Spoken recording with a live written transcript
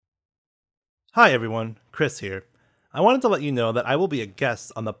Hi everyone, Chris here. I wanted to let you know that I will be a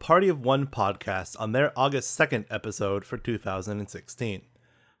guest on the Party of One podcast on their August 2nd episode for 2016.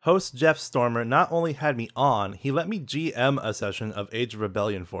 Host Jeff Stormer not only had me on, he let me GM a session of Age of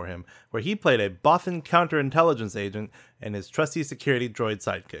Rebellion for him, where he played a Bothan counterintelligence agent and his trusty security droid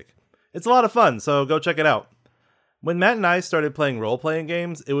sidekick. It's a lot of fun, so go check it out. When Matt and I started playing role-playing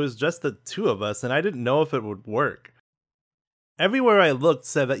games, it was just the two of us and I didn't know if it would work. Everywhere I looked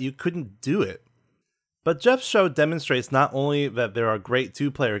said that you couldn't do it. But Jeff's show demonstrates not only that there are great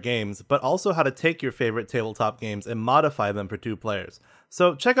two-player games, but also how to take your favorite tabletop games and modify them for two players.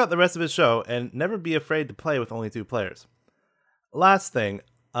 So check out the rest of his show and never be afraid to play with only two players. Last thing,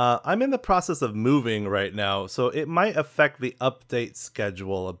 I'm in the process of moving right now, so it might affect the update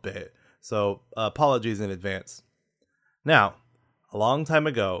schedule a bit. So apologies in advance. Now, a long time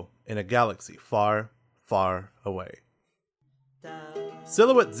ago, in a galaxy far, far away.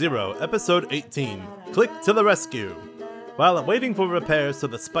 Silhouette Zero, Episode 18, Click to the Rescue. While waiting for repairs to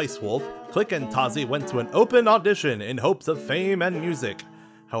the Spice Wolf, Click and Tazi went to an open audition in hopes of fame and music.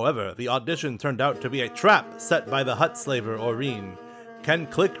 However, the audition turned out to be a trap set by the Hutt slaver Aureen. Can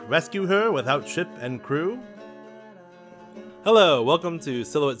Click rescue her without ship and crew? Hello, welcome to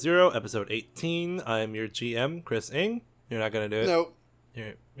Silhouette Zero, Episode 18. I'm your GM, Chris Ng. You're not going to do it? Nope.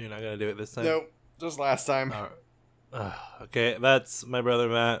 You're not going to do it this time? Nope. Just last time. Okay, that's my brother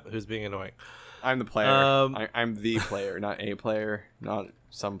Matt, who's being annoying. I'm the player. I'm the player, not a player, not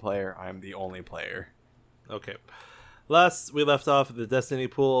some player. I'm the only player. Okay. Last we left off, the Destiny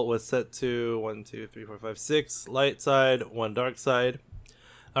pool was set to 1, 2, 3, 4, 5, 6 light side, 1 dark side.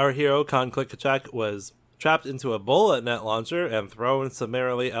 Our hero, Khan Klickachak, was trapped into a bullet net launcher and thrown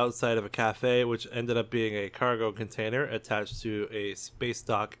summarily outside of a cafe, which ended up being a cargo container attached to a space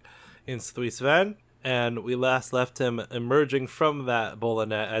dock in Sluisvan. And we last left him emerging from that bullet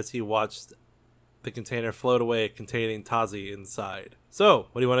net as he watched the container float away containing Tazi inside. So,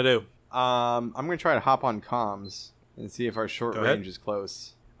 what do you want to do? I'm going to try to hop on comms and see if our short Go range ahead. is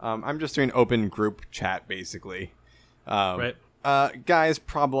close. I'm just doing open group chat, basically. Right. Guys,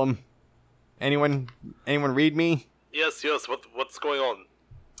 problem. Anyone read me? Yes, what's going on?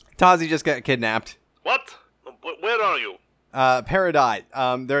 Tazi just got kidnapped. What? Where are you?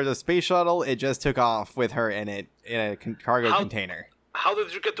 Peridot. There's a space shuttle. It just took off with her in it in a cargo container. How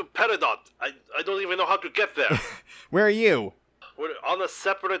did you get to Peridot? I don't even know how to get there. Where are you? We're on a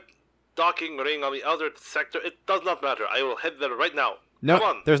separate docking ring on the other sector. It does not matter. I will head there right now. No, Come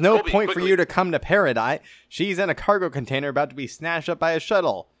on, there's no Kobe, point quickly. for you to come to Peridot. She's in a cargo container about to be snatched up by a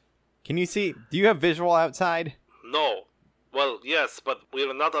shuttle. Can you see? Do you have visual outside? No. Well, yes, but we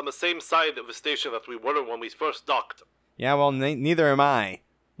are not on the same side of the station that we were when we first docked. Yeah, well, neither am I.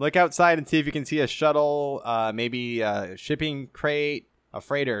 Look outside and see if you can see a shuttle, maybe a shipping crate, a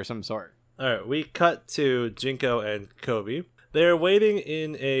freighter of some sort. Alright, we cut to Jinko and Kobe. They're waiting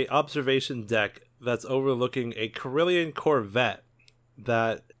in a observation deck that's overlooking a Carillion Corvette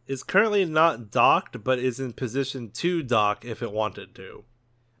that is currently not docked, but is in position to dock if it wanted to.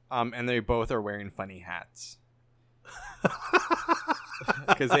 And they both are wearing funny hats.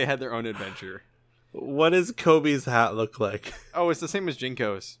 Because they had their own adventure. What does Kobe's hat look like? Oh, it's the same as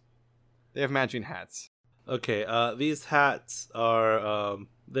Jinko's. They have matching hats. Okay, these hats are,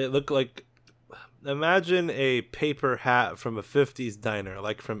 they look like, imagine a paper hat from a 50s diner,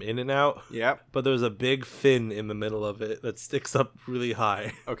 like from In-N-Out. Yep. But there's a big fin in the middle of it that sticks up really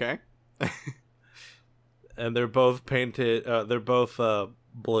high. Okay. And they're both painted, they're both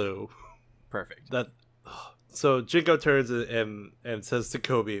blue. Perfect. So Jinko turns and says to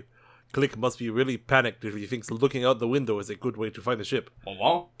Kobe, Click must be really panicked if he thinks looking out the window is a good way to find the ship.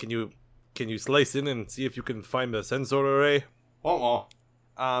 Can you slice in and see if you can find the sensor array?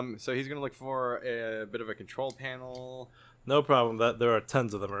 So he's gonna look for a bit of a control panel. No problem. That there are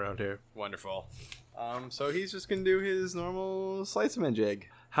tons of them around here. Wonderful. So he's just gonna do his normal slice and jig.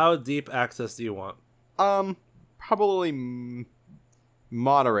 How deep access do you want? Probably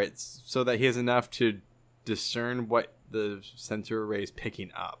moderate, so that he has enough to discern what the sensor array is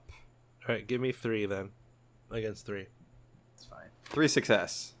picking up. All right, give me 3 then. Against 3. That's fine. 3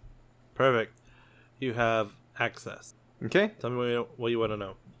 success. Perfect. You have access. Okay. Tell me what you want to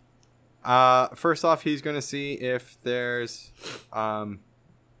know. First off, he's going to see if there's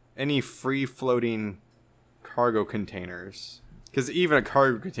any free-floating cargo containers. Because even a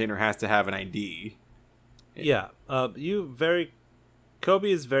cargo container has to have an ID. Yeah. Kobe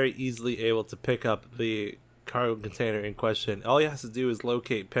is very easily able to pick up the cargo container in question. All he has to do is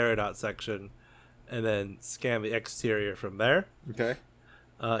locate Peridot section and then scan the exterior from there. Okay.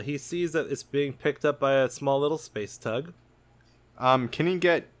 He sees that it's being picked up by a small little space tug. Can he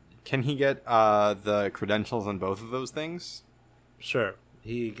get Can he get the credentials on both of those things? Sure,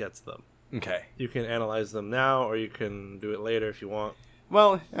 he gets them. Okay. You can analyze them now, or you can do it later if you want.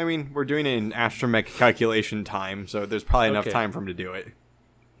 Well, I mean, we're doing it in astromech calculation time, so there's probably enough Okay. time for him to do it.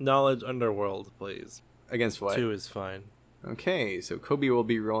 Knowledge Underworld, please. Against what? 2 is fine. Okay, so Kobe will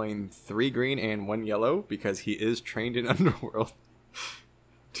be rolling 3 green and 1 yellow because he is trained in Underworld.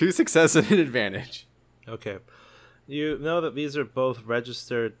 2 success and an advantage. Okay. You know that these are both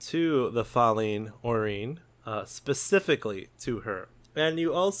registered to the Faline Aurine, specifically to her. And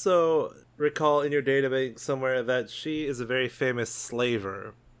you also recall in your database somewhere that she is a very famous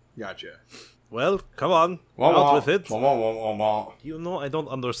slaver. Gotcha. Well, come on, out with it. Wah. You know I don't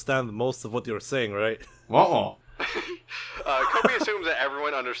understand most of what you're saying, right? Wah. Kobe assumes that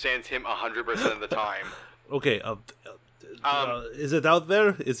everyone understands him 100% of the time. Okay, is it out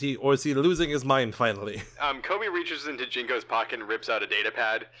there? Is he losing his mind finally? Kobe reaches into Jinko's pocket and rips out a data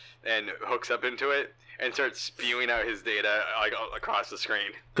pad and hooks up into it and starts spewing out his data like across the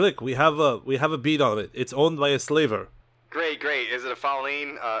screen. Click, we have a bead on it. It's owned by a slaver. Great. Is it a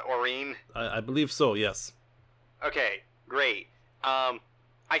Faline, Aurine? I believe so, yes. Okay, great.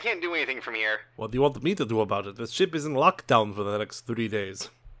 I can't do anything from here. What do you want me to do about it? The ship is in lockdown for the next 3 days.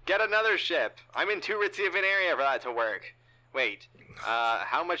 Get another ship. I'm in too ritzy of an area for that to work. Wait,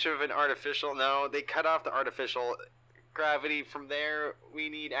 how much of an artificial? No, they cut off the artificial gravity from there. We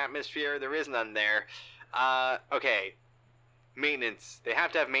need atmosphere. There is none there. Okay. Maintenance. They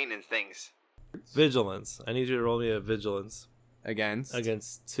have to have maintenance things. Vigilance. I need you to roll me a vigilance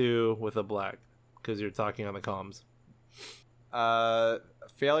Against 2 with a black, because you're talking on the comms.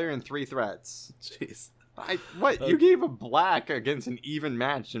 failure and 3 threats. Jeez. What? You gave a black against an even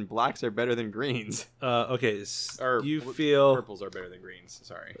match, and blacks are better than greens. Okay. Or You feel purples are better than greens.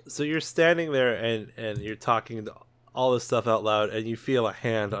 Sorry. so you're standing there and you're talking all this stuff out loud, and you feel a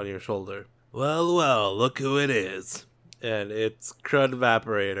hand on your shoulder. Well, look who it is, and it's Crud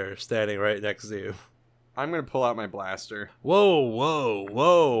Evaporator standing right next to you. I'm gonna pull out my blaster.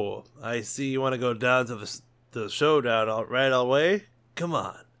 Whoa! I see you want to go down to the showdown right away. Come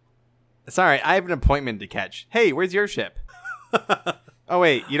on. Sorry, I have an appointment to catch. Hey, where's your ship? Oh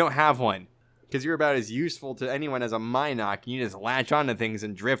wait, you don't have one. Because you're about as useful to anyone as a Minoc, and you just latch onto things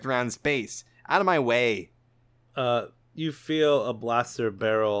and drift around space. Out of my way. You feel a blaster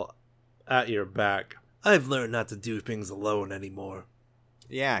barrel at your back. I've learned not to do things alone anymore.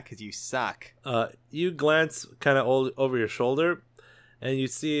 Yeah, because you suck. You glance kind of over your shoulder, and you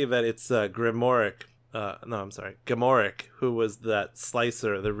see that it's Gamoric, who was that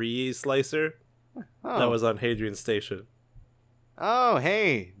slicer, the Ree slicer that was on Hadrian Station. Oh,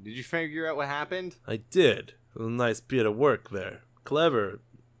 hey, did you figure out what happened? I did. It was a nice bit of work there. Clever.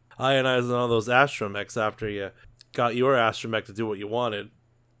 Ionizing all those astromechs after you got your astromech to do what you wanted.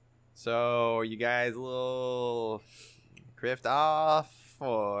 So, you guys a little drift off,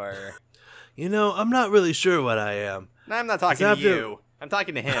 or... You know, I'm not really sure what I am. No, I'm not talking to you. I'm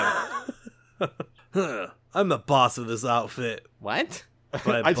talking to him. I'm the boss of this outfit. What?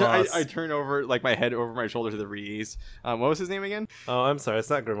 By I boss. turn over, like, my head over my shoulder to the Rees. What was his name again? Oh, I'm sorry. It's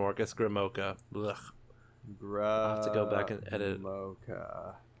not Grimorca. It's Grimoka. Ugh. I'll have to go back and edit.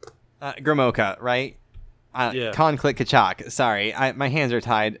 Grimoka, right? Yeah. Con click kachak. Sorry, my hands are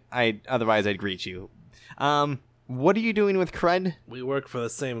tied. Otherwise I'd greet you. What are you doing with Crud? We work for the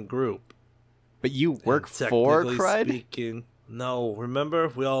same group. But you work And for technically Crud? Speaking, no, remember?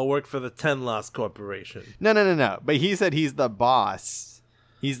 We all work for the Tenloss Corporation. No. But he said he's the boss.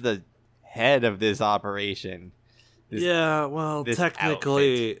 He's the head of this operation. Yeah, well, this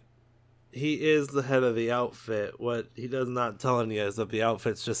technically, he is the head of the outfit. What he does not telling you is that the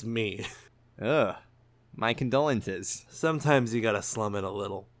outfit's just me. Ugh. My condolences. Sometimes you gotta slum it a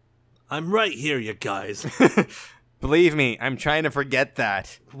little. I'm right here, you guys. Believe me, I'm trying to forget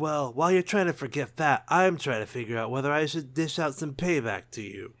that. Well, while you're trying to forget that, I'm trying to figure out whether I should dish out some payback to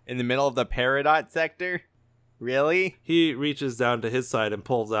you. In the middle of the Peridot sector? Really? He reaches down to his side and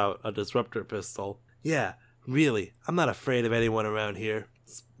pulls out a disruptor pistol. Yeah, really, I'm not afraid of anyone around here.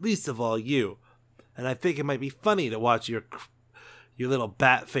 Least of all you. And I think it might be funny to watch your little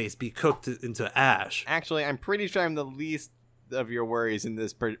bat face be cooked into ash. Actually, I'm pretty sure I'm the least of your worries in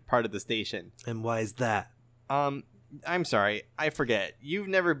this part of the station. And why is that? I'm sorry, I forget. You've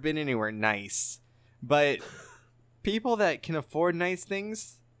never been anywhere nice. But people that can afford nice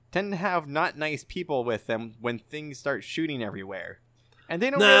things tend to have not nice people with them when things start shooting everywhere. And they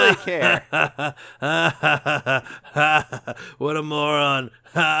don't really care. What a moron.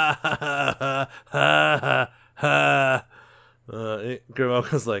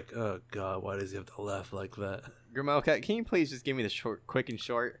 Grimelka's like, oh god, why does he have to laugh like that? Grimelka, can you please just give me the quick and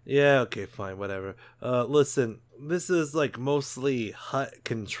short? Yeah, okay, fine, whatever. Listen, this is like mostly hut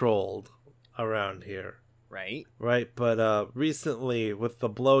controlled around here. Right. Right, but recently, with the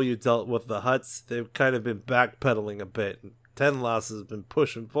blow you dealt with the huts, they've kind of been backpedaling a bit. Tenloss has been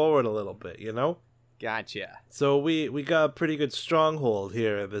pushing forward a little bit, you know? Gotcha. So we got a pretty good stronghold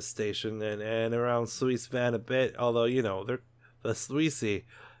here at this station and around Suisse Van a bit, although, you know, they're the Suisse,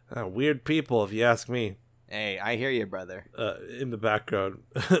 weird people if you ask me. Hey, I hear you, brother. In the background.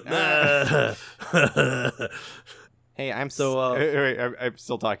 Hey, I'm I'm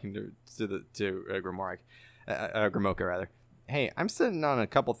still talking to Grimoka rather. Hey, I'm sitting on a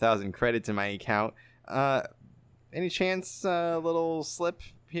couple thousand credits in my account. Any chance little slip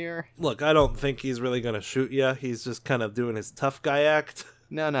here? Look, I don't think he's really gonna shoot you. He's just kind of doing his tough guy act.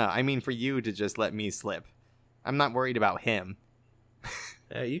 No, I mean for you to just let me slip. I'm not worried about him.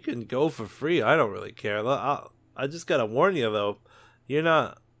 Yeah, you can go for free. I don't really care. I just gotta warn you though.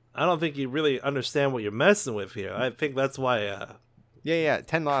 I don't think you really understand what you're messing with here. I think that's why. Yeah.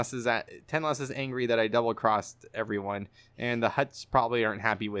 Tenloss is angry that I double crossed everyone, and the Huts probably aren't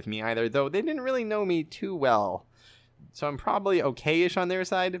happy with me either. Though they didn't really know me too well, so I'm probably okay-ish on their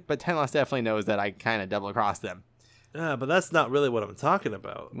side. But Tenloss definitely knows that I kind of double crossed them. Yeah, but that's not really what I'm talking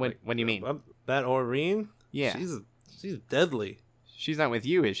about. What do you mean? That Aurene? Yeah, she's deadly. She's not with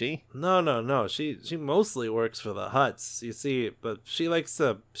you, is she? No. She mostly works for the Huts, you see, but she's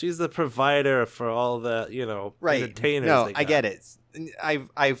the provider for all the, entertainers. No, I get it.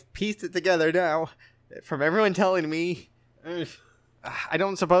 I've pieced it together now from everyone telling me. I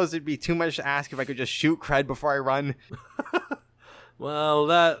don't suppose it'd be too much to ask if I could just shoot cred before I run. Well,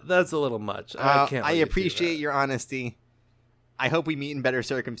 that's a little much. I appreciate your honesty. I hope we meet in better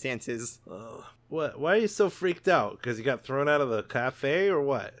circumstances. What? Why are you so freaked out? Because you got thrown out of the cafe or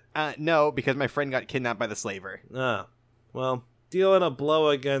what? No, because my friend got kidnapped by the slaver. Well, dealing a blow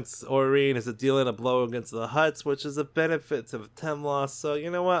against Aurene is dealing a blow against the Huts, which is a benefit to Tenloss. So you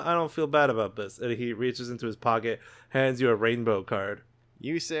know what? I don't feel bad about this. And he reaches into his pocket, hands you a rainbow card.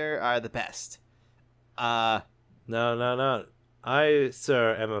 You, sir, are the best. No. I,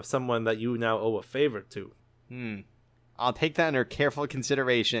 sir, am someone that you now owe a favor to. I'll take that under careful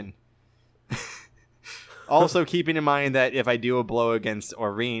consideration. Also, keeping in mind that if I do a blow against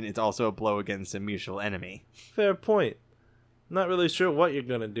Aurene, it's also a blow against a mutual enemy. Fair point. Not really sure what you're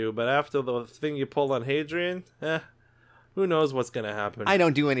gonna do, but after the thing you pulled on Hadrian, who knows what's gonna happen. I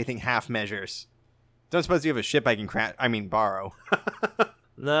don't do anything half measures. Don't suppose you have a ship I can borrow.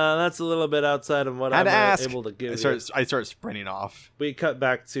 Nah, that's a little bit outside of what I'm able to give you. I start sprinting off. We cut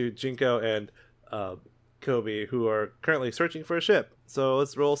back to Jinko and Kobe, who are currently searching for a ship. So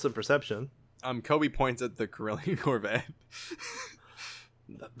let's roll some perception. Kobe points at the Corellian Corvette.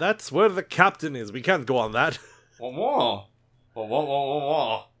 That's where the captain is. We can't go on that.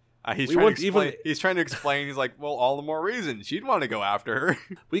 He's trying to explain. He's like, well, all the more reason she'd want to go after her.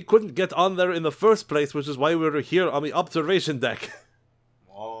 We couldn't get on there in the first place, which is why we were here on the observation deck.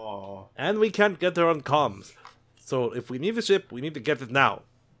 And we can't get there on comms. So if we need the ship, we need to get it now.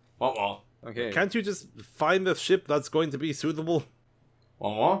 Okay. Can't you just find the ship that's going to be suitable?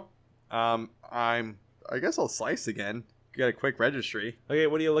 I guess I'll slice again. Get a quick registry. Okay,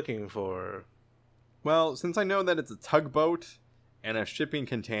 what are you looking for? Well, since I know that it's a tugboat and a shipping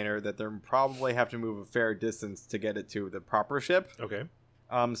container, that they'll probably have to move a fair distance to get it to the proper ship. Okay.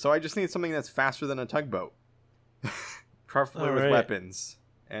 So I just need something that's faster than a tugboat. Preferably with weapons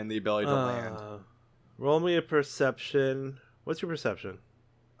and the ability to land. Roll me a perception. What's your perception?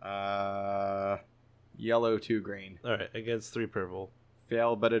 Yellow 2 green. Alright, against 3 purple.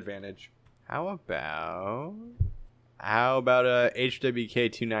 Fail but advantage. How about a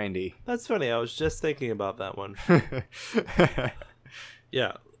HWK 290? That's funny. I was just thinking about that one.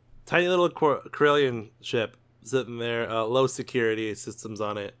 Yeah. Tiny little Corellian ship sitting there. Low security systems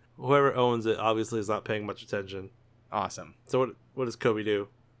on it. Whoever owns it obviously is not paying much attention. Awesome. So what does Kobe do?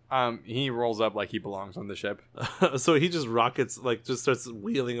 He rolls up like he belongs on the ship. So he just rockets, just starts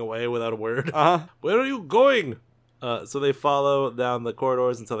wheeling away without a word. Where are you going? So they follow down the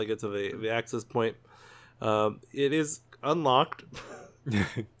corridors until they get to the access point. It is unlocked.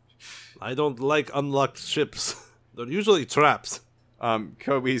 I don't like unlocked ships. They're usually traps.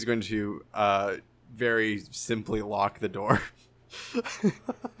 Kobe's going to very simply lock the door.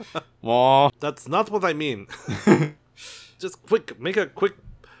 That's not what I mean. Just make a quick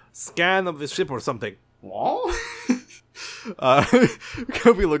scan of the ship or something.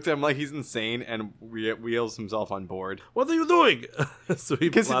 Kobe looks at him like he's insane and wheels himself on board. What are you doing? So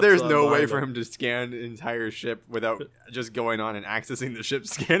Because plops there's on no way behind for him. him to scan the entire ship without just going on and accessing the ship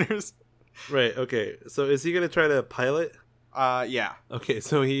scanners. Right, okay. So is he going to try to pilot? Yeah. Okay,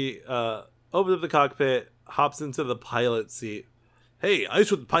 so he opens up the cockpit, hops into the pilot seat. Hey, I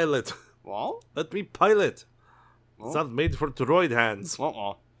should pilot. Well, Let me pilot. well, It's not made for droid hands.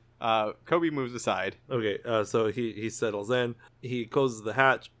 Kobe moves aside. Okay, so he settles in. He closes the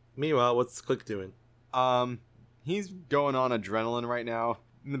hatch. Meanwhile, what's Click doing? He's going on adrenaline right now.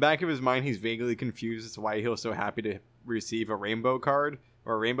 In the back of his mind, he's vaguely confused as to why he was so happy to receive a rainbow card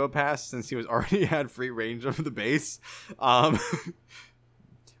or a rainbow pass since he was already had free range of the base.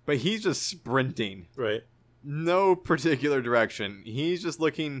 But he's just sprinting. Right. No particular direction. He's just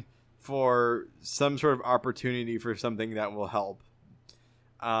looking for some sort of opportunity for something that will help.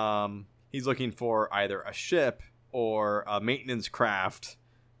 He's looking for either a ship or a maintenance craft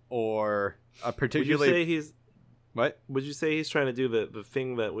or a particularly... Would you say he's What? Would you say he's trying to do the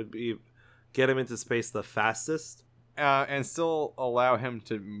thing that would be get him into space the fastest? And still allow him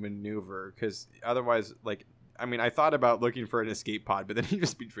to maneuver, because otherwise, like, I mean, I thought about looking for an escape pod, but then he'd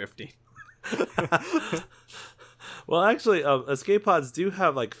just be drifting. Well, actually, escape pods do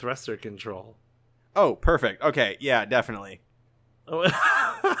have like thruster control. Oh, perfect. Okay, yeah, definitely. Oh,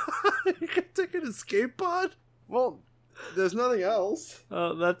 you can take an escape pod? Well, there's nothing else.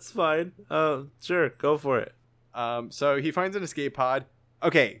 That's fine. Sure, go for it. So he finds an escape pod.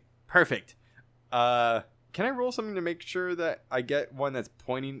 Okay, perfect. Can I roll something to make sure that I get one that's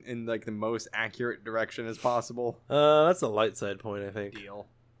pointing in like the most accurate direction as possible? That's a light side point, I think. Deal.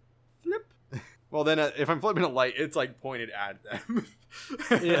 Flip. Well, then if I'm flipping a light, it's like pointed at them.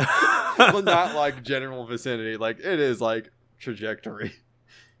 Yeah. Well, not like general vicinity. Like it is like trajectory.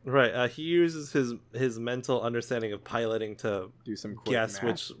 Right. He uses his mental understanding of piloting to Do some quick guess math.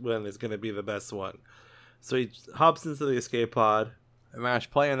 which one is going to be the best one. So he hops into the escape pod.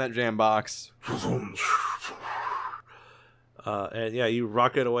 Mash play on that jam box. And yeah, you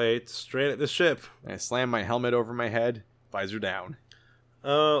rocket away straight at the ship. I slam my helmet over my head, visor down.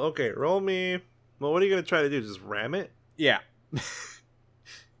 Okay, roll me. Well, what are you going to try to do? Just ram it? Yeah.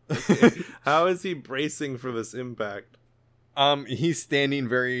 How is he bracing for this impact? He's standing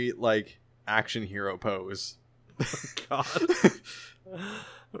very like action hero pose. God.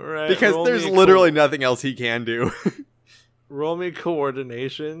 Right. Because roll there's me literally nothing else he can do. roll me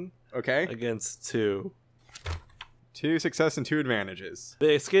coordination Okay. against 2. 2 success and 2 advantages.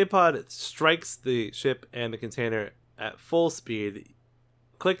 The escape pod strikes the ship and the container at full speed.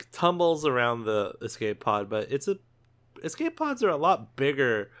 Click tumbles around the escape pod, but escape pods are a lot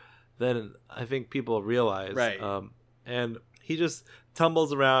bigger than I think people realize. Right. And he just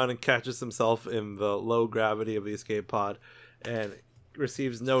tumbles around and catches himself in the low gravity of the escape pod and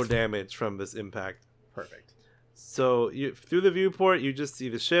receives no damage from this impact. Perfect. So through the viewport, you just see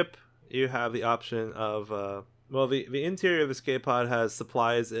the ship. You have the option of the interior of the escape pod has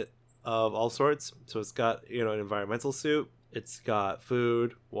supplies of all sorts. So it's got an environmental suit. It's got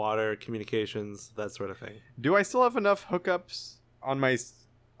food, water, communications, that sort of thing. Do I still have enough hookups on my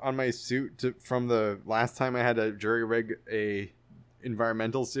suit from the last time I had to jury rig a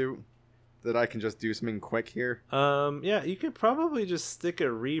environmental suit that I can just do something quick here? Yeah, you could probably just stick a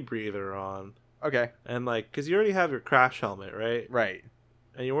rebreather on. Okay. And because you already have your crash helmet, right? Right.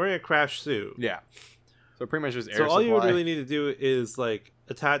 And you're wearing a crash suit. Yeah. So pretty much just air So all supply. you would really need to do is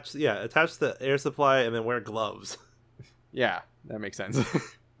attach the air supply and then wear gloves. Yeah, that makes sense.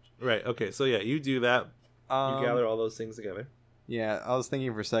 Right. Okay. So yeah, you do that. You gather Um, all those things together. yeah, I was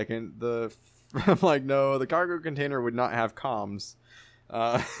thinking for a second. I'm like, no, the cargo container would not have comms.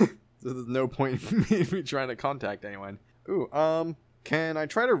 So there's no point in me trying to contact anyone. Ooh, can I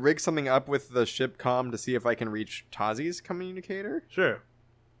try to rig something up with the ship comm to see if I can reach Tazi's communicator? Sure.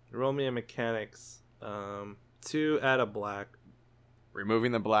 Roll me a mechanics. 2 add a black.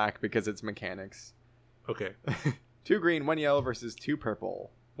 Removing the black because it's mechanics. Okay. 2 green, 1 yellow versus 2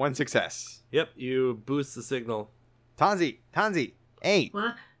 purple. 1 success. Yep. You boost the signal. Tanzi, hey,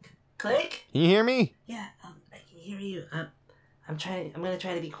 What? Click? can you hear me? Yeah, I can hear you. I'm gonna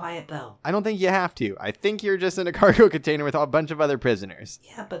try to be quiet though. I don't think you have to. I think you're just in a cargo container with a bunch of other prisoners.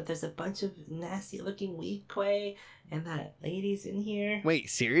 Yeah, but there's a bunch of nasty looking Weequay and that lady's in here. Wait,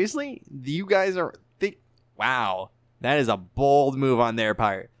 seriously? You guys are... Wow. That is a bold move on their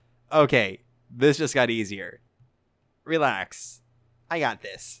part. Okay, this just got easier. Relax. I got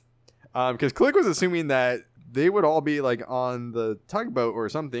this. Because Click was assuming that they would all be like on the tugboat or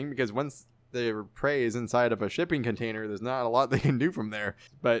something, because once their prey is inside of a shipping container, there's not a lot they can do from there.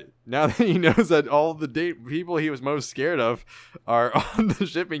 But now that he knows that all the people he was most scared of are on the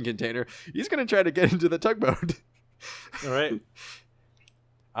shipping container, he's going to try to get into the tugboat. All right.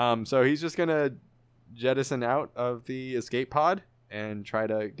 So he's just going to jettison out of the escape pod and try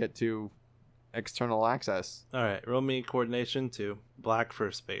to get to external access. All right. Roll me coordination 2. Black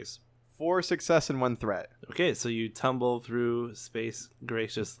for space. 4 success and 1 threat. Okay, so you tumble through space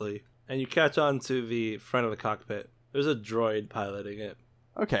graciously, and you catch on to the front of the cockpit. There's a droid piloting it.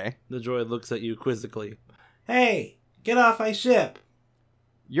 Okay. The droid looks at you quizzically. Hey, get off my ship.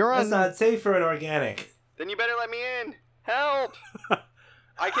 You're That's on. not safe for an organic. Then you better let me in. Help!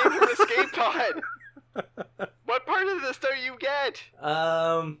 I came from the escape pod. What part of this don't you get?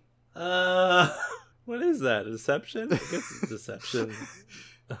 What is that? Deception? I guess it's deception.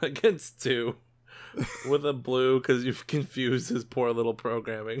 Against 2. With a blue, because you've confused his poor little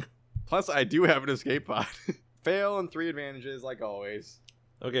programming. Plus, I do have an escape pod. Fail and 3 advantages, like always.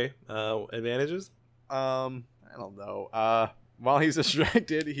 Okay, advantages? I don't know. While he's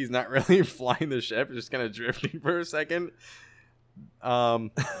distracted, he's not really flying the ship, just kind of drifting for a second. I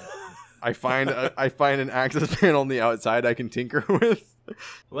find an access panel on the outside I can tinker with.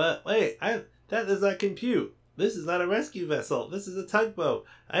 What? Wait, that does not compute. This is not a rescue vessel. This is a tugboat.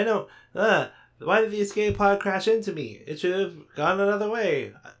 I don't... why did the escape pod crash into me? It should have gone another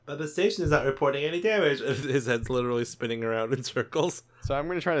way. But the station is not reporting any damage. His head's literally spinning around in circles. So I'm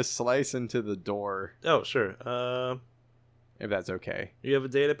going to try to slice into the door, Oh, sure. if that's okay. You have a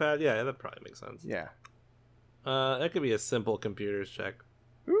data pad? Yeah, that probably makes sense. Yeah. That could be a simple computer's check.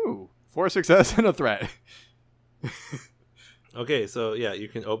 Ooh. 4 success and a threat. Okay, so yeah, you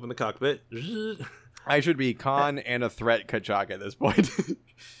can open the cockpit. I should be con and a threat Kachak at this point.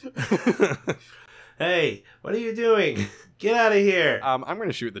 Hey, what are you doing? Get out of here. I'm going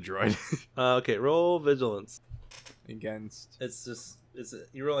to shoot the droid. Okay, roll vigilance. Against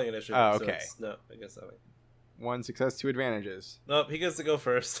You're rolling initiative. Oh, so okay. No, I guess that way. 1 success, 2 advantages. Nope, he gets to go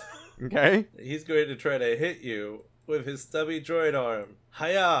first. Okay. He's going to try to hit you with his stubby droid arm.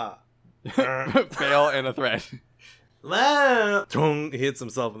 Hiya! Fail and a threat. Wow! He hits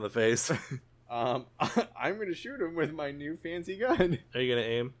himself in the face. I'm gonna shoot him with my new fancy gun. Are you gonna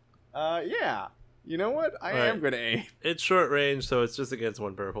aim? Yeah. You know what? I Alright. am gonna aim. It's short range, so it's just against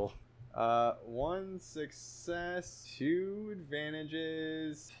 1 purple. 1 success, 2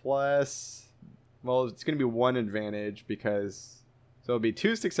 advantages, plus... Well, it's gonna be 1 advantage because... So it'll be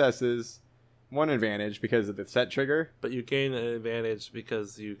 2 successes, 1 advantage because of the set trigger. But you gain an advantage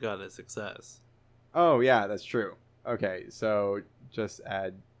because you got a success. Oh, yeah, that's true. Okay, so just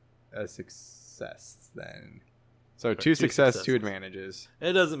add a success then. So Right, 2 2 success, 2 successes. advantages.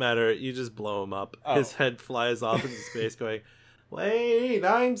 It doesn't matter. You just blow him up. Oh. His head flies off into space going, wait,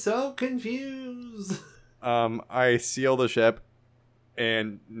 I'm so confused. I seal the ship,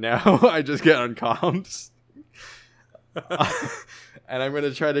 and now I just get on comms. And I'm going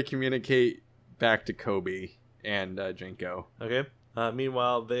to try to communicate back to Kobe and Jinko. Okay.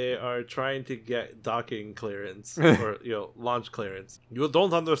 Meanwhile, they are trying to get docking clearance or launch clearance. You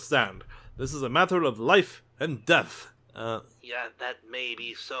don't understand. This is a matter of life and death. Yeah, that may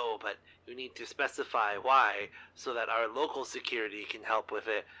be so, but you need to specify why so that our local security can help with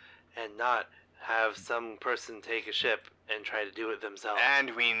it and not have some person take a ship and try to do it themselves.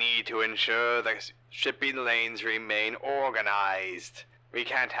 And we need to ensure the shipping lanes remain organized. We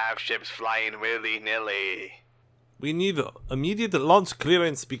can't have ships flying willy-nilly. We need immediate launch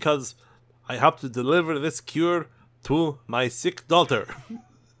clearance because I have to deliver this cure to my sick daughter.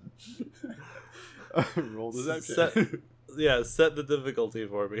 Roll deception. Set the difficulty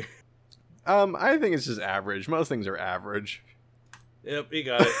for me. I think it's just average. Most things are average. Yep, he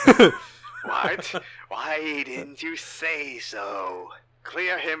got it. What? Why didn't you say so?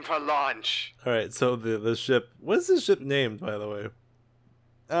 Clear him for launch. All right, so the ship. What's the ship named, by the way?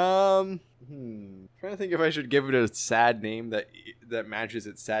 Trying to think if I should give it a sad name that matches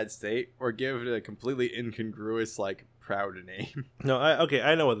its sad state, or give it a completely incongruous, like, proud name. No,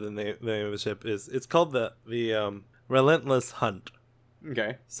 I know what the name of the ship is. It's called the Relentless Hunt.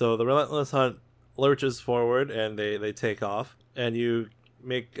 Okay. So the Relentless Hunt lurches forward, and they take off, and you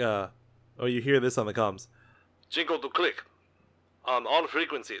make you hear this on the comms. Jingle to click on all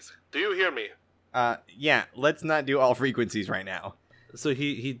frequencies. Do you hear me? Yeah. Let's not do all frequencies right now. So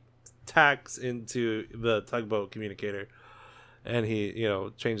he tacks into the tugboat communicator, and he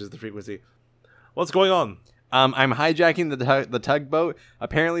changes the frequency. What's going on? I'm hijacking the tugboat.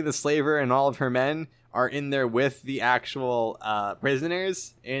 Apparently, the slaver and all of her men are in there with the actual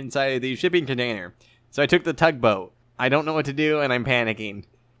prisoners inside the shipping container. So I took the tugboat. I don't know what to do, and I'm panicking.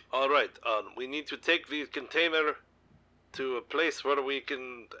 All right. We need to take the container to a place where we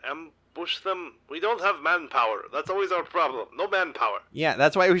can ambush them. We don't have manpower. That's always our problem. No manpower. Yeah,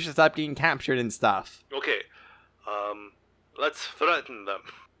 that's why we should stop getting captured and stuff. Okay. Let's threaten them.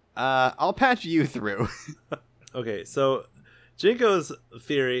 I'll patch you through. Okay, so Jinko's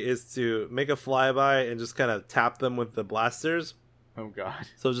theory is to make a flyby and just kind of tap them with the blasters. Oh, God.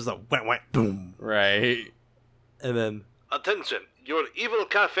 So it's just a wham, wham, boom. Right. And then, Attention. Your evil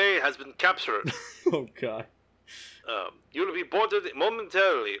cafe has been captured. Oh, God. You will be boarded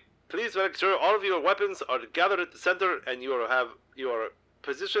momentarily. Please make sure all of your weapons are gathered at the center and you are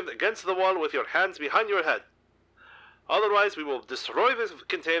positioned against the wall with your hands behind your head. Otherwise, we will destroy this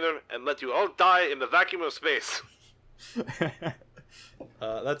container and let you all die in the vacuum of space.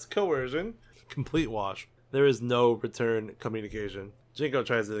 that's coercion. Complete wash. There is no return communication. Jinko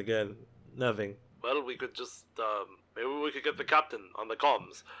tries it again. Nothing. Well, we could just, maybe we could get the captain on the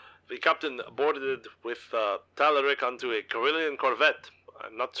comms. The captain boarded with Talaric onto a Carillion Corvette.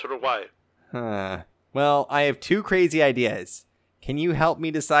 I'm not sure why. Huh. Well, I have 2 crazy ideas. Can you help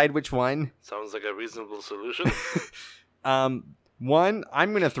me decide which one? Sounds like a reasonable solution. One,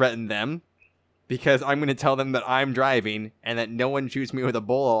 I'm going to threaten them because I'm going to tell them that I'm driving and that no one shoots me with a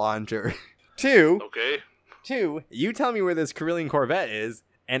bola launcher. Two, Okay. you tell me where this Carillion Corvette is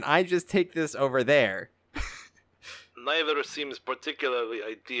and I just take this over there. Neither seems particularly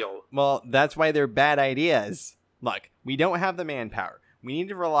ideal. Well, that's why they're bad ideas. Look, we don't have the manpower. We need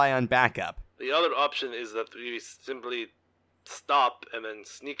to rely on backup. The other option is that we simply stop and then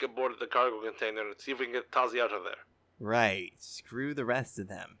sneak aboard the cargo container and see if we can get Tazi out of there. Right. Screw the rest of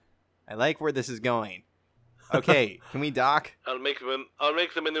them. I like where this is going. Okay, can we dock? I'll make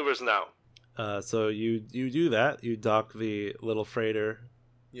the maneuvers now. So you do that. You dock the little freighter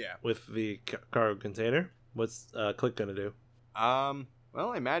Yeah. with the cargo container. What's Click gonna do? Well,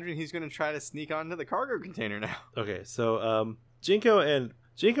 I imagine he's going to try to sneak onto the cargo container now. Okay, so Jinko and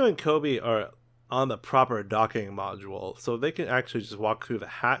Kobe are on the proper docking module, so they can actually just walk through the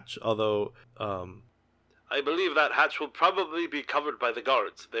hatch. Although, I believe that hatch will probably be covered by the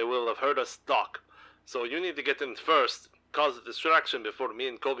guards. They will have heard us dock. So you need to get in first, cause a distraction before me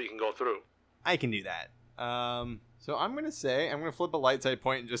and Kobe can go through. I can do that. So I'm going to flip a light side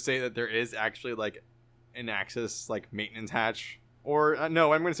point and just say that there is actually like an access like maintenance hatch. Or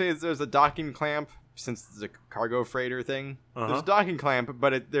no, I'm going to say there's a docking clamp since it's a cargo freighter thing. There's a docking clamp,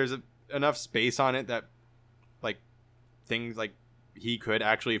 but there's enough space on it that like things like he could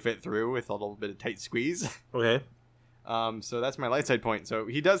actually fit through with a little bit of tight squeeze. okay, So that's my light side point. So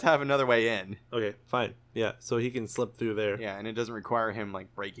he does have another way in. okay, fine, yeah. So he can slip through there. Yeah, and it doesn't require him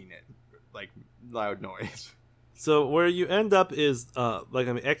like breaking it, like loud noise. So where you end up is like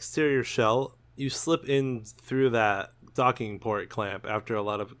an exterior shell. You slip in through that docking port clamp after a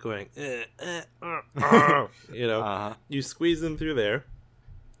lot of going, you know, you squeeze in through there,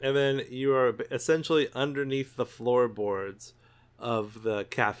 and then you are essentially underneath the floorboards of the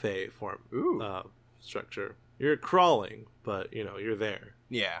cafe structure. You're crawling, but you know you're there.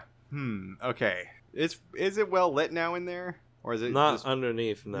 Yeah. Okay. Is it well lit now in there, or is it Not just...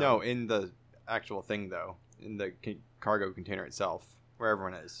 underneath? No. No, in the actual thing though, in the cargo container itself, where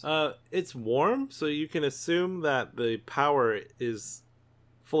everyone is. It's warm, so you can assume that the power is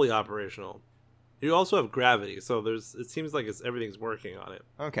fully operational. You also have gravity, so it seems like everything's working on it.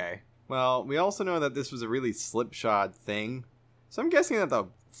 Okay. Well, we also know that this was a really slipshod thing, so I'm guessing that the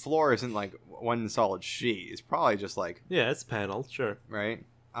floor isn't like one solid sheet. It's probably just like... Yeah, it's paneled, sure. Right.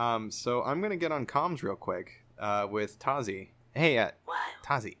 So I'm gonna get on comms real quick with Tazi. Hey, What?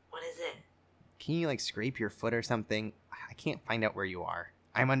 Tazi, What is it? can you like scrape your foot or something? I can't find out where you are.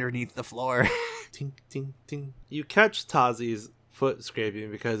 I'm underneath the floor. Tink, tink, tink. You catch Tazi's foot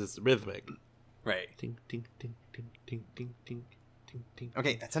scraping because it's rhythmic. Right. Tink, tink, tink, tink, tink, tink, tink, tink, tink.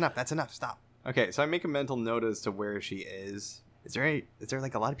 Okay, that's enough. Stop. Okay, so I make a mental note as to where she is. Is there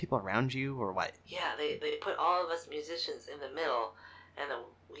like a lot of people around you or what? Yeah, they put all of us musicians in the middle, and the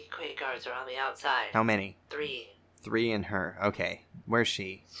Weequay guards are on the outside. How many? 3. 3 in her. Okay. Where's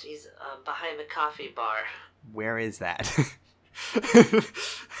she? She's behind the coffee bar. Where is that? I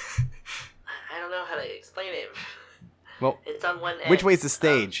don't know how to explain it. Well, It's on one end. which way's the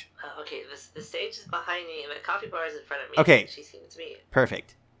stage? Okay, the stage is behind me, and the coffee bar is in front of me. Okay. She seems to be.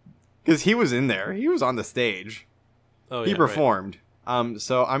 Perfect. Because he was in there. He was on the stage. Oh, He yeah, performed.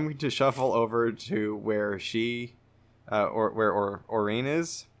 So I'm going to shuffle over to where she, or where Aurene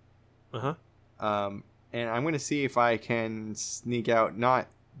is. Right. And I'm going to see if I can sneak out, not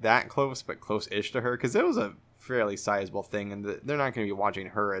that close, but close-ish to her, because it was a fairly sizable thing, and they're not going to be watching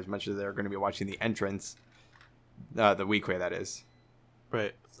her as much as they're going to be watching the entrance, the Weequay, that is.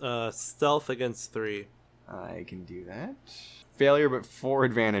 Right. Stealth against 3. I can do that. Failure, but 4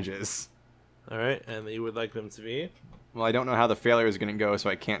 advantages. All right, and you would like them to be? Well, I don't know how the failure is going to go, so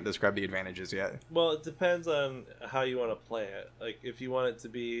I can't describe the advantages yet. Well, it depends on how you want to play it. Like, if you want it to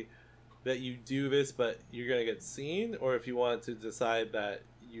be that you do this, but you're going to get seen, or if you want to decide that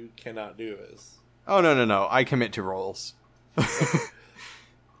you cannot do this. Oh, no. I commit to rolls.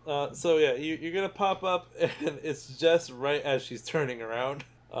 So yeah, you're gonna pop up, and it's just right as she's turning around.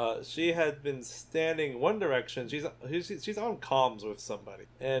 She had been standing one direction. She's on comms with somebody,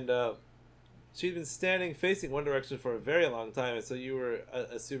 and she'd been standing facing one direction for a very long time. And so you were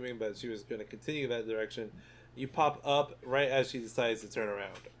assuming that she was going to continue that direction. You pop up right as she decides to turn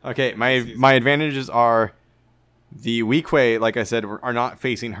around. Okay, my advantages are the Weequay, like I said, are not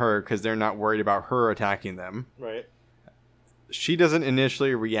facing her because they're not worried about her attacking them. Right. She doesn't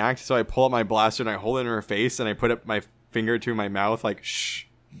initially react, so I pull up my blaster and I hold it in her face and I put up my finger to my mouth like shh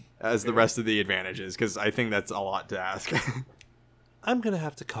as the rest of the advantages, because I think that's a lot to ask. I'm going to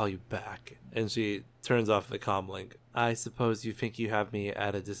have to call you back. And she turns off the comm link. I suppose you think you have me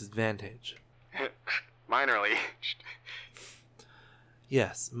at a disadvantage. Minorly.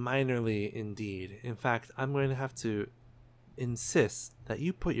 Yes, minorly indeed. In fact, I'm going to have to insist that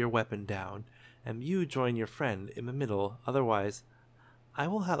you put your weapon down and you join your friend in the middle. Otherwise, I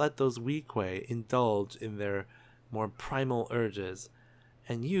will let those Weequay indulge in their more primal urges.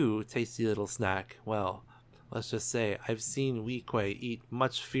 And you, tasty little snack, well, let's just say I've seen Weequay eat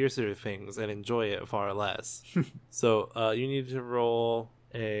much fiercer things and enjoy it far less. So you need to roll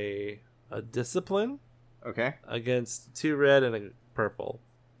a discipline. Okay. Against 2 red and a purple.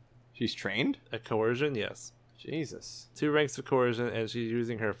 She's trained? A coercion, yes. Jesus. 2 ranks of coercion, and she's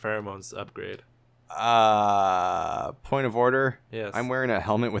using her pheromones to upgrade. Point of order. Yes. I'm wearing a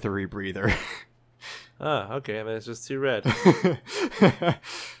helmet with a rebreather. Okay, and then it's just 2 red.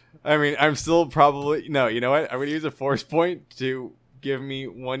 I mean, I'm still probably... No, you know what? I'm going to use a force point to give me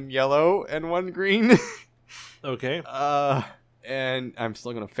 1 yellow and 1 green. Okay. And I'm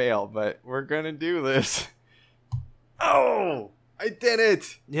still going to fail, but we're going to do this. Oh! I did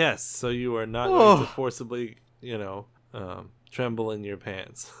it! Yes, so you are not going to forcibly, tremble in your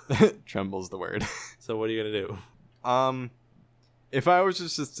pants. Tremble's the word. So what are you going to do? If I was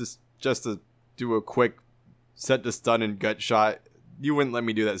just to do a quick set to stun and gut shot, you wouldn't let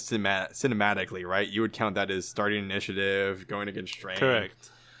me do that cinematically, right? You would count that as starting initiative, going against strain.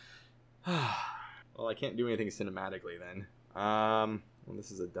 Correct. Well, I can't do anything cinematically then. Well,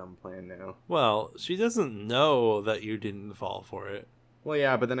 this is a dumb plan now. Well, she doesn't know that you didn't fall for it. Well,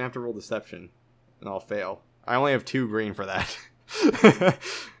 yeah, but then I have to roll deception, and I'll fail. I only have 2 green for that.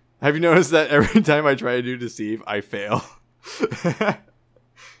 Have you noticed that every time I try to do deceive, I fail?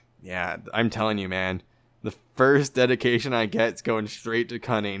 Yeah, I'm telling you, man. The first dedication I get is going straight to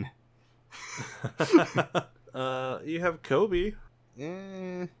cunning. You have Kobe.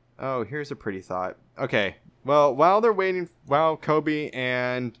 Oh, here's a pretty thought. Okay. Well, while Kobe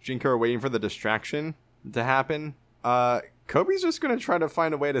and Jinko are waiting for the distraction to happen, Kobe's just going to try to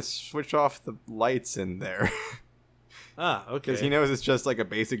find a way to switch off the lights in there. Okay. Because he knows it's just like a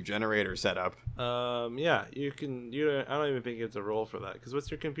basic generator setup. Yeah, you can. I don't even think you have to roll for that. Because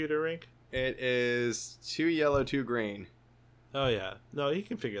what's your computer rank? It is 2 yellow, 2 green. Oh yeah, no, he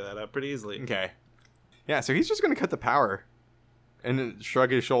can figure that out pretty easily. Okay. Yeah, so he's just going to cut the power. And then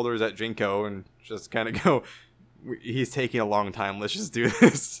shrug his shoulders at Jinko and just kind of go, he's taking a long time. Let's just do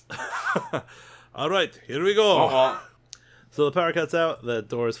this. All right, here we go. So the power cuts out. The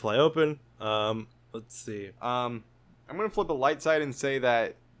doors fly open. Let's see. I'm going to flip the light side and say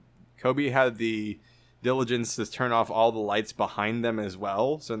that Kobe had the diligence to turn off all the lights behind them as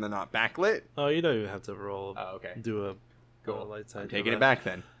well, so they're not backlit. Oh, you don't even have to roll. Oh, okay. Do a Cool. light side. I'm taking it back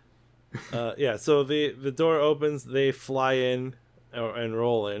then. Yeah, so the door opens. They fly in and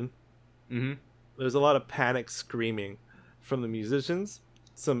roll in. Mm-hmm. There's a lot of panic screaming from the musicians.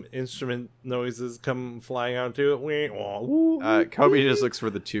 Some instrument noises come flying out too. Kobe just looks for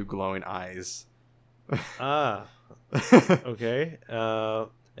the 2 glowing eyes. Okay.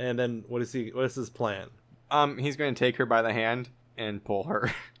 And then what is his plan? He's going to take her by the hand and pull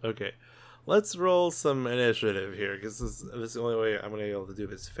her. Okay. Let's roll some initiative here, because this is the only way I'm going to be able to do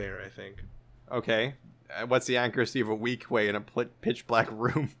this fair, I think. Okay. What's the accuracy of a Weequay in a pitch black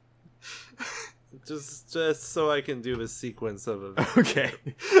room? Just so I can do the sequence of a... Okay.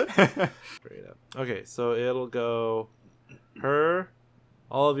 Straight up. Okay, so it'll go her,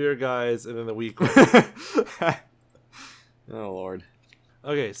 all of your guys, and then the Weequay. Oh, Lord.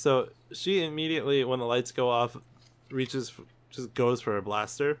 Okay, so she immediately, when the lights go off, just goes for her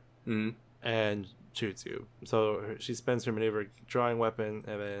blaster. Mm-hmm. And shoots you. So she spends her maneuver drawing weapon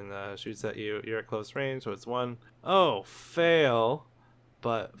and then shoots at you. You're at close range, so it's 1. Oh, fail.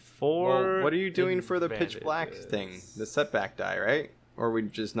 But 4. Well, what are you doing for the pitch black advantages. thing? The setback die, right? Or are we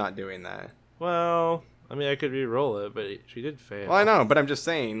just not doing that? Well, I mean, I could re-roll it, but she did fail. Well, I know, but I'm just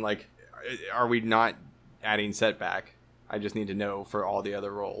saying, like, are we not adding setback? I just need to know for all the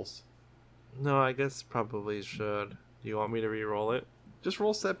other rolls. No, I guess probably should. Do you want me to re-roll it? Just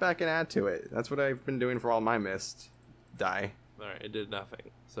roll setback and add to it. That's what I've been doing for all my missed die. Alright, it did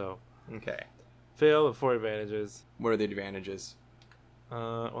nothing. So, Okay. fail with 4 advantages. What are the advantages?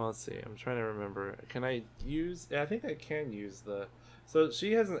 Well, let's see. I'm trying to remember. Can I use... I think I can use the... So,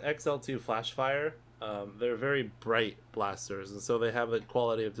 she has an XL2 flash fire. They're very bright blasters, and so they have the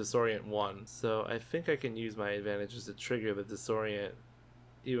quality of Disorient 1. So, I think I can use my advantages to trigger the Disorient,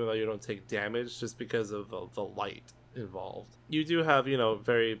 even though you don't take damage, just because of the light involved. You do have,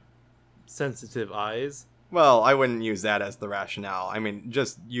 very sensitive eyes. Well, I wouldn't use that as the rationale. I mean,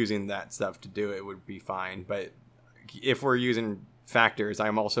 just using that stuff to do it would be fine. But if we're using factors,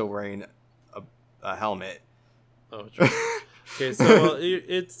 I'm also wearing a helmet. Oh, true. Okay, so well,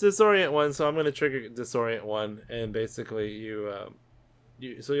 it's Disorient 1, so I'm going to trigger Disorient 1, and basically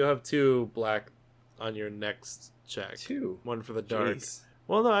so you'll have 2 black on your next check. 2. 1 for the dark. Jeez.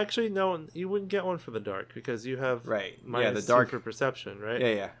 Well, no, actually, no, you wouldn't get 1 for the dark, because you have Right. minus the dark 2 for perception, right?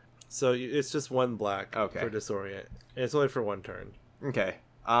 Yeah. So it's just 1 black Okay. for Disorient, and it's only for 1 turn. Okay.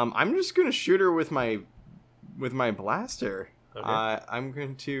 I'm just gonna shoot her with my blaster. Okay. I'm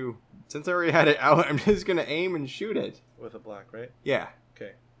going to, since I already had it out, I'm just gonna aim and shoot it. With a black, right? Yeah.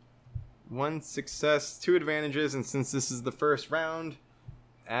 Okay. 1 success, 2 advantages, and since this is the first round,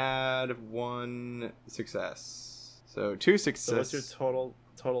 add 1 success. So 2 success. So what's your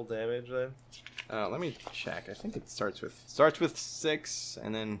total damage then? Let me check. I think it starts with 6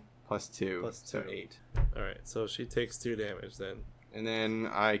 and then plus 2. Plus So 2. 8. All right, so she takes 2 damage then. And then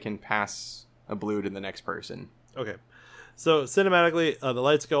I can pass a blue to the next person. Okay. So cinematically, the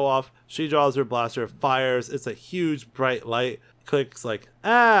lights go off. She draws her blaster, fires. It's a huge bright light. Clicks like,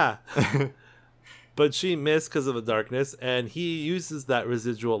 ah! But she missed because of the darkness, and he uses that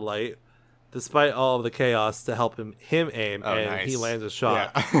residual light, despite all of the chaos, to help him aim, Oh, and nice. he lands a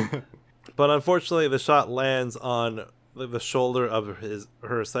shot. Yeah. But unfortunately, the shot lands on the shoulder of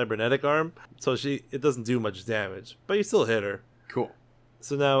her cybernetic arm, so it doesn't do much damage. But you still hit her. Cool.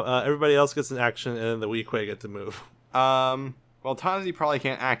 So now everybody else gets an action, and then the Weequay get to move. Well, Tazi probably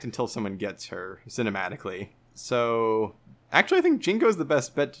can't act until someone gets her cinematically. So, actually, I think Jinko's the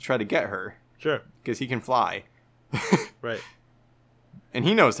best bet to try to get her Sure. because he can fly, Right. and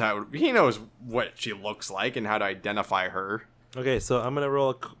he knows what she looks like and how to identify her. Okay, so I'm going to roll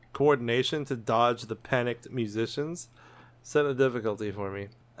a coordination to dodge the panicked musicians. Set a difficulty for me.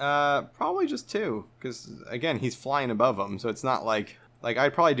 Probably just 2 because again, he's flying above them, so it's not like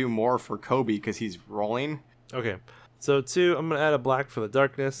I'd probably do more for Kobe because he's rolling. Okay, so 2, I'm going to add a black for the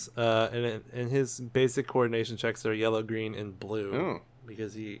darkness, and his basic coordination checks are yellow, green, and blue. Oh,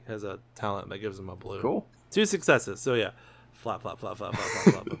 Because he has a talent that gives him a blue. cool. 2 successes, so yeah. Flap, flap, flap, flap, flap,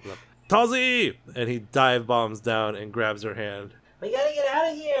 flap, flap, flap, flap. Tazi! And he dive bombs down and grabs her hand. We gotta get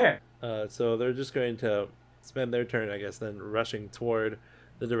out of here! So they're just going to spend their turn, I guess, then rushing toward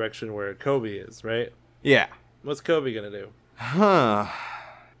the direction where Kobe is, right? Yeah. What's Kobe going to do? Huh.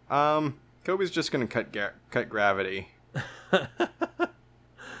 Kobe's just gonna cut gravity. Okay.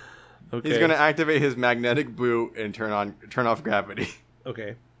 He's gonna activate his magnetic boot and turn off gravity.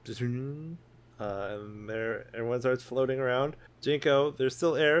 Okay. And there, everyone starts floating around. Jinko, there's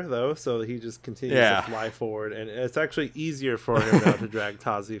still air though, so he just continues to fly forward, and it's actually easier for him now to drag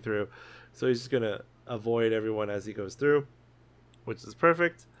Tazi through. So he's just gonna avoid everyone as he goes through, which is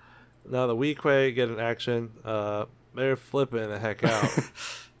perfect. Now the Weequay get an action. They're flipping the heck out.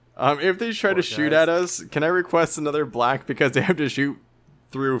 If they try Poor to shoot guys. at us, can I request another black because they have to shoot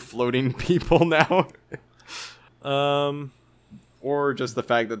through floating people now? Or just the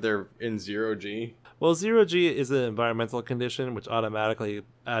fact that they're in 0G? Well, 0G is an environmental condition, which automatically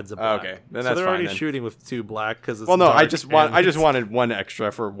adds a black. Okay, then so that's they're fine already then. shooting with 2 black because it's Well, no, I dark just and- wanted 1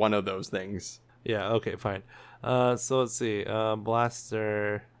 extra for one of those things. Yeah, okay, fine. So let's see.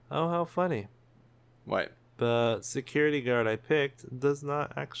 Blaster. Oh, how funny. What? The security guard I picked does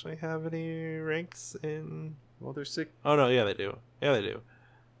not actually have any ranks in... Well, they're sick. Oh, no, yeah, they do. Yeah, they do.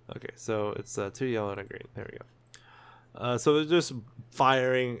 Okay, so it's 2 yellow and a green. There we go. So they're just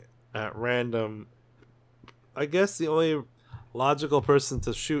firing at random. I guess the only logical person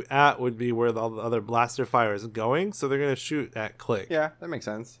to shoot at would be where all the other blaster fire is going, so they're going to shoot at Click. Yeah, that makes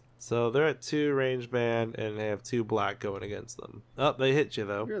sense. So they're at 2 range band, and they have 2 black going against them. Oh, they hit you,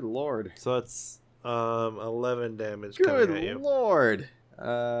 though. Good lord. So it's 11 damage coming at Good you. lord.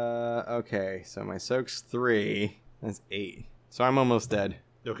 Okay, so my soak's 3. That's 8. So I'm almost dead.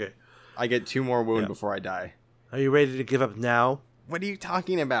 Okay. I get 2 more wound Yeah. before I die. Are you ready to give up now? What are you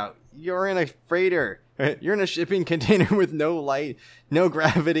talking about? You're in a freighter. You're in a shipping container with no light, no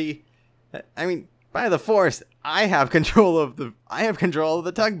gravity. I mean, by the Force, I have control of the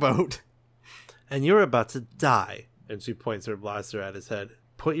tugboat. And you're about to die. And she points her blaster at his head.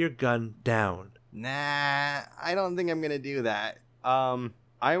 Put your gun down. Nah, I don't think I'm gonna do that.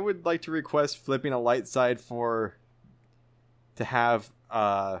 I would like to request flipping a light side to have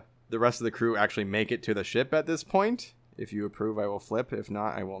the rest of the crew actually make it to the ship at this point. If you approve, I will flip. If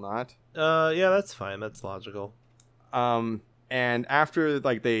not, I will not. Yeah, that's fine. That's logical. And after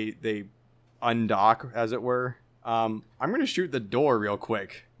like they undock, as it were, I'm gonna shoot the door real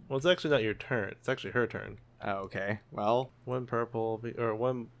quick. Well, it's actually not your turn. It's actually her turn. Oh, okay. Well, One purple, or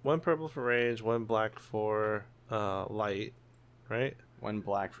one purple for range, one black for light, right? 1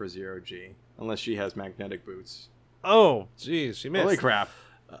 black for 0G, unless she has magnetic boots. Oh, jeez, she missed. Holy crap!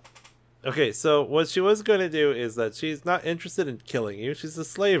 Okay, so what she was going to do is that she's not interested in killing you. She's a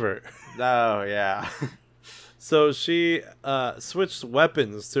slaver. Oh yeah. So she switched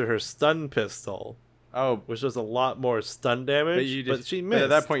weapons to her stun pistol, Oh, which was a lot more stun damage, but she missed. But at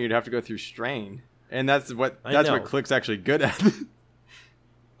that point, you'd have to go through strain, and that's what I know. Click's actually good at.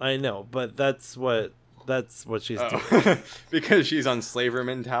 I know, but that's what she's doing. Oh. Because she's on slaver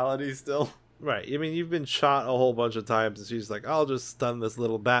mentality still. Right. I mean, you've been shot a whole bunch of times, and she's like, I'll just stun this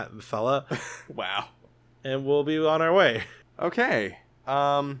little bat fella, Wow. and we'll be on our way. Okay.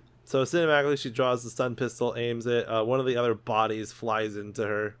 So cinematically, she draws the stun pistol, aims it. One of the other bodies flies into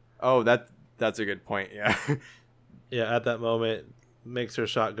her. Oh, that's a good point. Yeah. Yeah, at that moment, makes her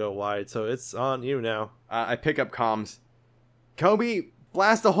shot go wide. So it's on you now. I pick up comms. Kobe,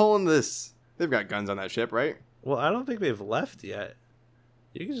 blast a hole in this. They've got guns on that ship, right? Well, I don't think they've left yet.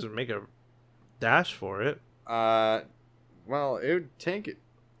 You can just make a dash for it. Well, it would take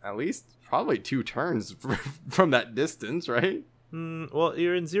at least probably 2 turns from that distance, right? Well,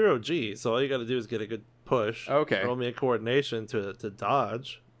 you're in 0G, so all you got to do is get a good push. Okay. Roll me a coordination to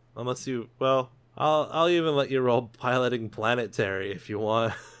dodge. Unless you, well, I'll even let you roll piloting planetary if you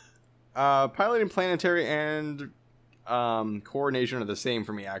want. Piloting planetary and coordination are the same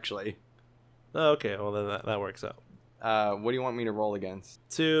for me, actually. Okay, well then that works out. What do you want me to roll against?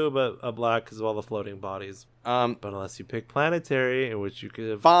 2, but a black because of all the floating bodies. But unless you pick planetary, in which you could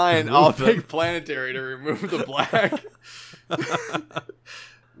have Fine, I'll removed them. pick planetary to remove the black.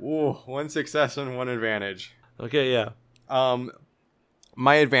 Ooh, 1 success and 1 advantage. Okay, yeah.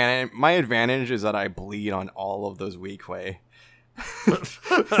 My advantage is that I bleed on all of those weak way.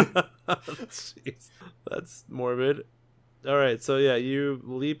 Jeez, that's morbid. All right, so yeah, you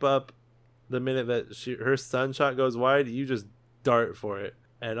leap up the minute that her stun shot goes wide. You just dart for it,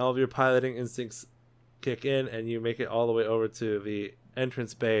 and all of your piloting instincts kick in, and you make it all the way over to the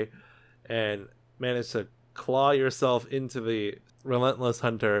entrance bay, and manage to claw yourself into the relentless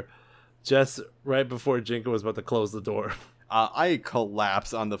hunter just right before Jinko was about to close the door. I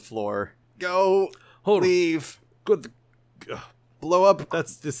collapse on the floor. Go, Hold on. leave, Good. blow up,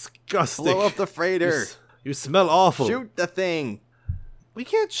 That's disgusting. blow up the freighter, You smell awful. shoot the thing. We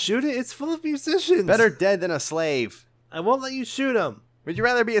can't shoot it. It's full of musicians. Better dead than a slave. I won't let you shoot them. Would you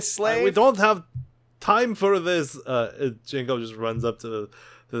rather be a slave? We don't have time for this. Jinko just runs up to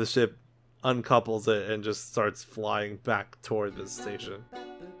the ship, uncouples it, and just starts flying back toward the station.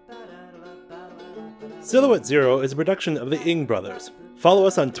 Silhouette Zero is a production of the Ing Brothers. Follow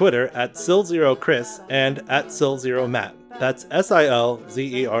us on Twitter at SilZeroChris and at SilZeroMatt. That's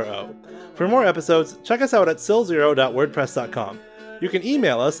SILZERO. For more episodes, check us out at silzero.wordpress.com. You can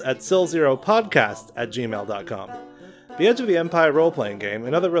email us at silzeropodcast@gmail.com. The Edge of the Empire role-playing game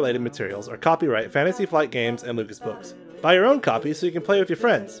and other related materials are copyright Fantasy Flight Games and Lucas Books. Buy your own copy so you can play with your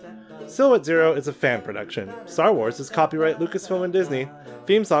friends. Silhouette Zero is a fan production. Star Wars is copyright Lucasfilm and Disney.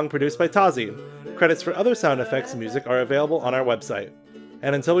 Theme song produced by Tazi. Credits for other sound effects and music are available on our website.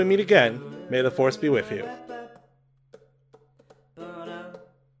 And until we meet again, may the Force be with you.